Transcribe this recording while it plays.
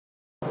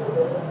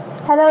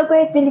Hello,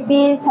 great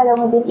Philippines, hello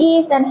Middle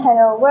East, and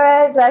hello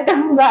world.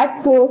 Welcome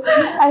back to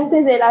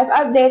ICSA Live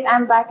Update.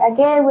 I'm back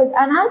again with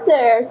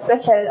another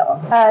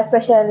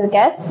special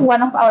guest,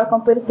 one of our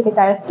computer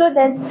secretary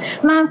students.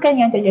 Ma'am, can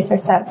you introduce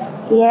yourself?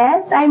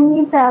 Yes, I'm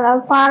Lisa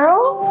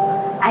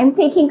Alfaro. I'm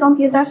taking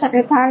computer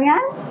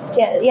secretarial.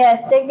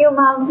 Yes, thank you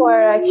ma'am for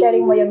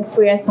sharing mo yung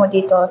experience mo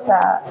dito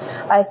sa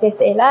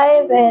ICSA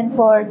Live and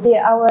for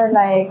our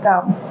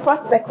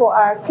prospect who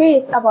are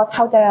curious about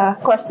how the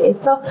course is.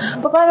 So,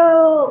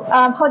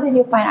 how did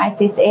you find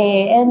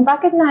ICSA and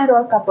bakit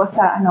na-enroll ka po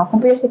sa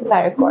computer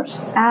secretary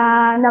course?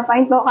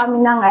 Na-find po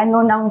kami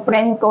ng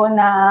friend ko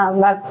na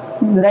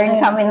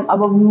mag-learn kami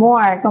about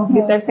more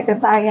computer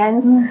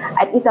secretarians.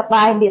 At isa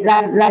pa, hindi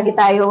lagi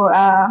tayo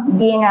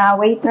being a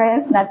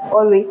waitress, not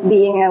always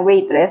being a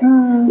waitress.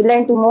 You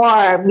learn to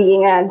more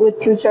being a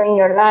good future in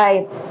your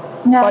life.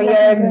 For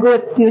your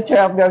good future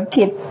of your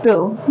kids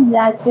too.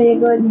 That's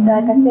really good.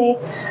 Kasi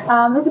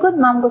it's good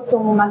ma'am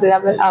gusto mo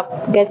mag-level up,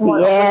 get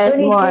more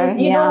opportunities. More,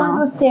 you don't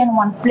want to stay in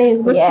one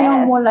place.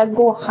 Gusto mo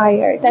go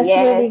higher. That's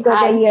really good.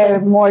 Higher,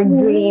 more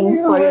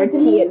dreams for your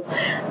kids.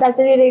 That's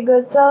really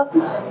good. So,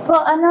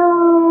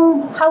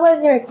 how was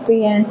your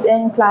experience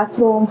in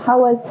classroom? How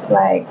was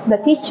the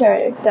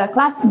teacher, the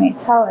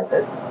classmates? How was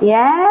it?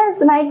 Yes,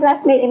 my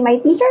classmates and my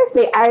teachers,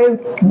 they are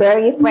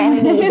very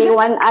friendly. They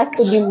want us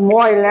to be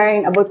more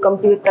learn about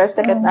computer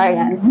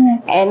secretarial,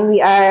 and we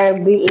are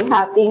really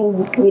happy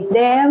with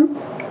them,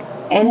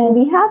 and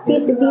we happy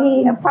to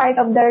be a part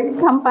of their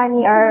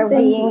company or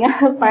being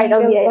a part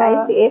of the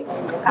ICS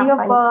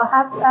company.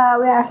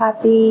 We are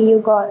happy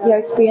you got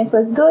your experience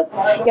was good.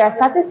 You are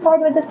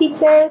satisfied with the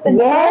teachers and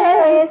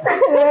yes,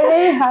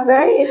 very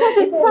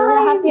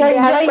satisfied. You're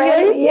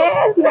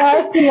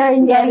enjoying you're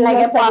enjoying like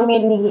a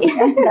family.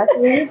 That's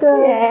really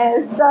good.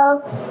 Yes.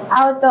 So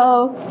out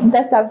of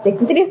the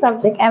three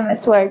subject,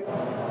 MS Word,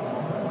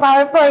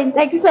 PowerPoint,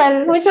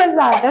 Excel, which was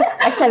that?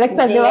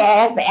 Excel.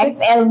 Yes,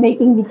 Excel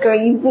making me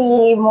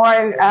crazy,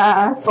 more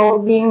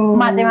solving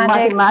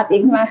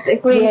mathematics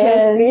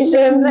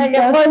equations, like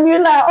a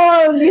formula,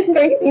 all this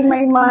crazy in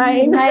my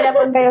mind.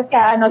 Nahirapan kayo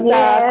sa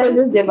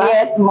quizzes, di ba?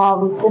 Yes,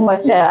 ma'am, too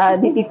much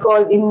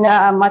difficult in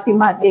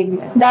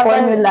mathematics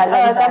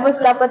formula. Tapos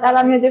dapat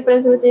alam yung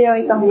difference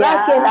between yung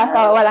bracket,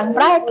 asa walang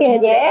bracket.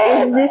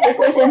 Yes. Is this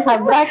equation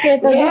have bracket?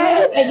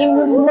 Yes, I can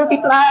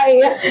multiply,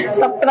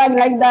 subtract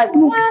like that.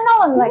 Yeah,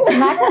 no one like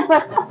math,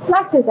 but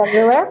math is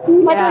everywhere.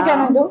 What are we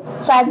gonna do?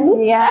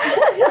 Sadly. Yeah.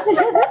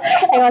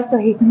 I also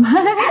hate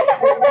math.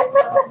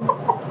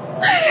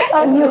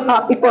 Are you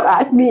happy for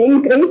us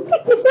being crazy?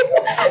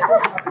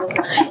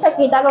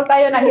 Nakita ko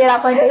kayo,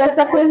 naghirapan kayo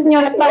sa quiz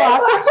nyo,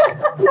 nagtawa ka.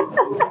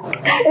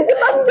 Ito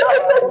pang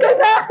Johnson ka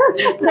na.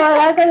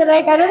 Wala ka na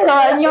rin kayo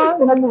sa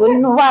nyo,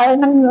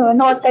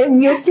 nag-note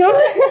kayong YouTube.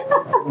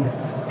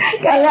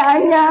 Kaya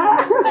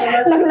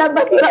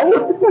naglabas sa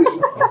ulo.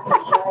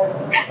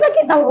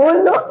 Sakit ang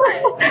ulo.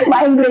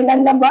 Maingay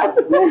lang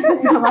labas.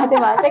 Sa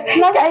mathematics.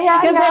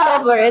 Kaya you got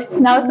over it.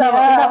 Now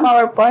sa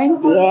PowerPoint.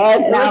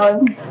 Yes,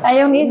 now.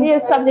 Yung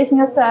easiest subject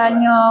nyo sa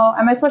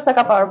MS Word sa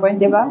PowerPoint,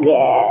 di ba?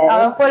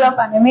 Yes. Full of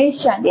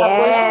animation.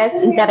 Yes.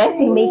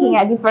 Interesting, making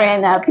a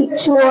different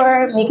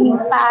picture, making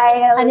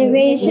style.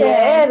 Animation.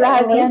 Yes,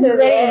 Lahat yan.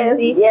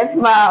 Very easy. Yes,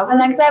 ma'am.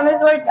 Ang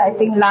MS Word,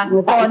 typing lang.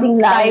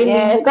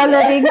 Yes.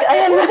 Coloring.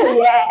 Ayan.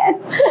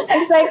 Yes.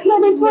 It's like,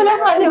 it's full of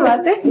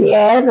mathematics.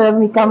 Yes, I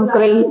become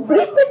crazy.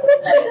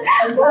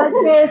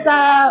 Okay, so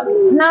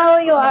now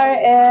you are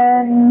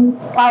in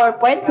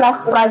PowerPoint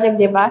plus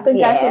project, di ba?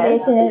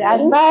 Congratulations in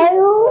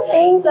advance.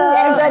 Thank you.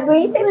 I'm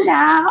graduating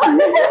now.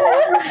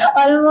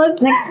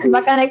 Almost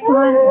baka next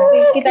month,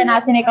 kita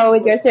natin ikaw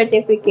with your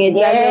certificate.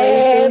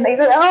 Yes. I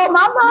said, oh,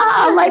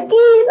 Mama, my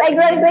kids, I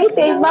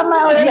graduated.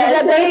 Mama, already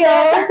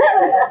graduated.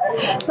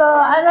 So,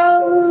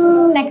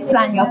 anong next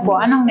plan nyo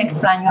po? Anong next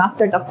plan nyo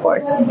after the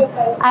course?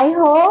 I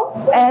hope,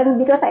 and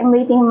because I'm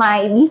waiting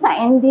my visa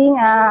ending,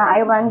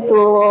 I want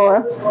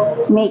to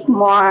make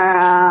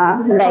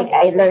more like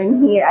I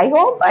learn here. I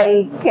hope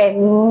I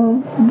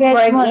can Get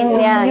work more in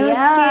new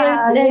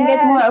skills and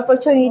get more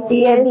opportunities.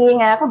 Yeah,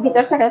 being a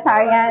computer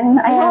secretarian.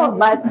 I hope,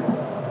 but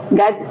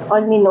God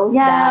only knows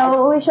that.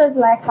 We should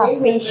have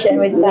patience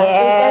with that.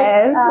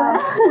 Yes.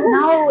 Because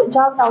now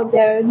jobs out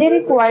there, they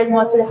require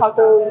mostly how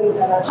to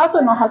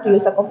know how to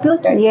use a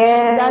computer.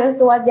 Yes. That's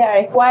what they are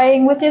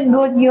requiring, which is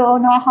good. You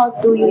know how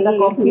to use a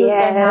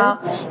computer now.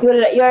 You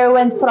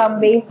went from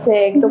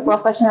basic to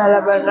professional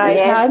level right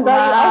now. So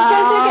of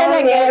course you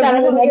can get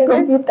a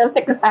computer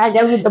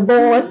secretarian with the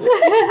boss.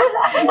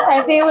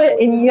 I think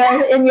in your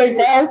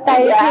desk,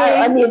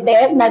 on your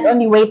desk, not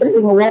only waitress,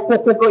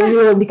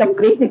 you become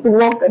crazy to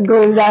walk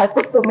girl that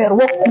customer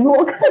walk.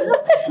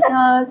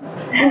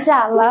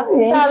 Inshallah.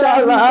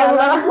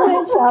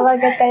 Inshallah,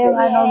 get kayong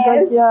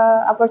good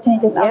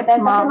opportunities out Yes, there.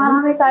 Kasi ma'am.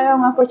 marami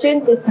kayong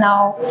opportunities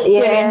now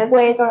here in Yes.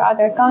 Kuwait or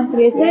other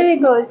countries. Really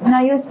good.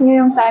 Na-use niyo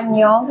yung time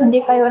niyo.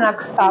 Hindi kayo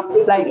nag-stop.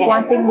 Like, Yes.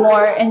 wanting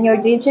more in your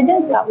dreams. You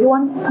didn't stop. You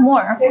want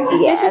more.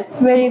 Yes. This is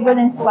very good,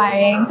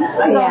 inspiring.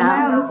 So, Yeah.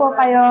 meron po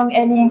kayong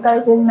any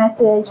encouraging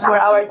message for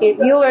our dear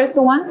viewers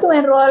who want to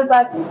enroll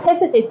but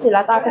hesitate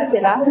sila, takot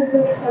sila?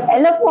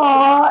 Hello po,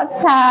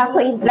 sa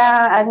Kuwait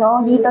lang,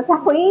 dito sa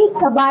Kuwait,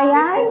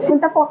 kabayan.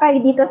 Punta po kayo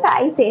dito sa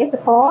ICSA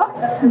po.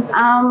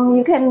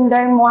 You can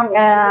learn more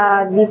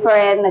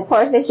different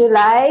courses you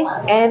like,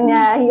 and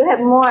you have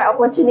more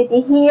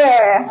opportunity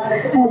here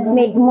to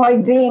make more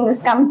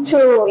dreams come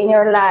true in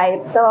your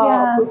life. So,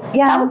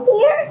 come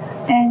here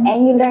and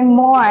you learn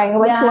more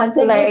what you want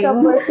to take these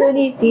learn.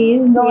 opportunities.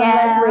 Don't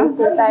Yeah. waste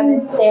your time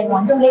and stay in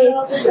one place.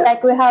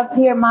 Like we have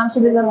here, mom, she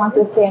doesn't want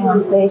to stay in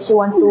one place. She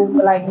wants to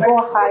go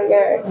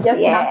higher, just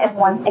not in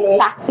one place.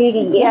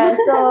 Exactly. Yeah,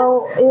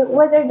 so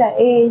whether the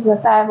age, the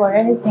time, or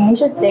anything, you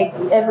should take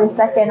every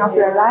second of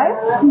your life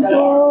to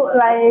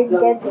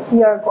get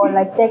your goal,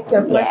 take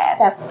your first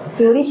step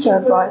to reach your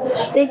goal.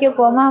 Thank you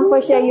po, ma'am,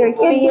 for sharing your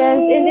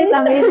experience in this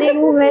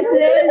amazing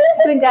message.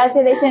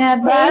 Congratulations in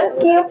advance.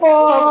 Thank you po.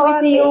 Hope we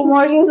see you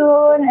more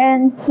soon,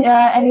 and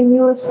any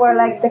news for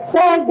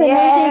success and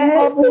everything.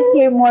 Hope we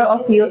hear more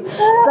of you.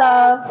 So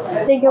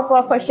thank you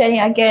for sharing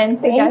again.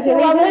 Thank you,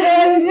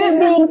 Congratulations. for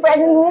being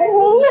friendly with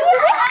me.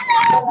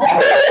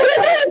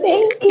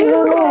 Thank you.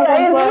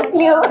 I miss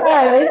you.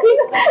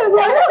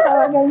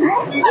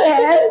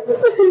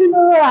 Yes.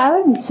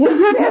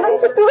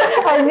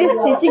 I miss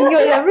teaching you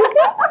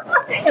everything.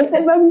 It's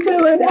a bang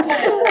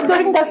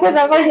During the quiz,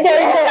 ako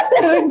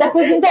during the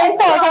quiz, hindi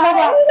ito, tama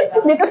ba?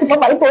 Dito si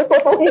Papa ito.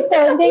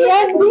 Hindi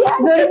yan,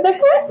 during the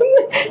quiz.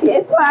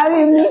 Yes, ma'am,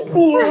 I miss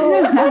you.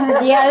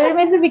 Yeah, I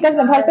miss you because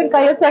nag-helping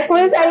kayo sa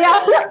quiz.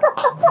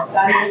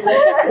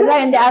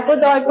 Hindi ako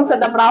doon kung sa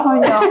tabraho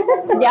nyo.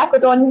 Hindi ako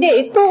doon,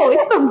 hindi, ito.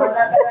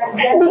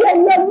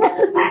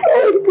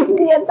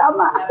 Hindi yan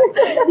tama.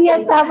 Hindi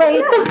yan tama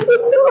ito.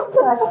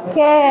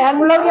 Okay,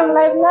 ang long yung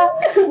live na.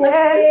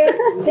 Yes.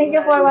 Thank you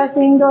for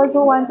watching. Those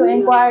who want to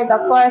inquire the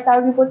course,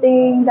 I'll be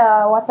putting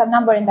the WhatsApp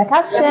number in the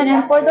caption.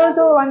 And for those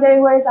who are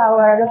wondering where is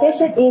our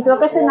location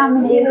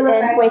namin is in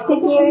Kuwait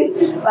City,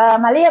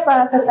 Malia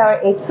para sa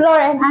Tower 8th floor.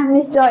 And I'm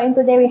Miss Jo, and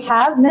today we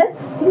have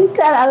Miss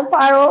Michelle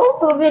Alfaro,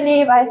 who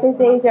believe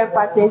ICSA is your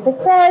part to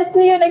success.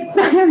 See you next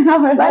time in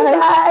our live.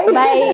 Bye-bye. Bye.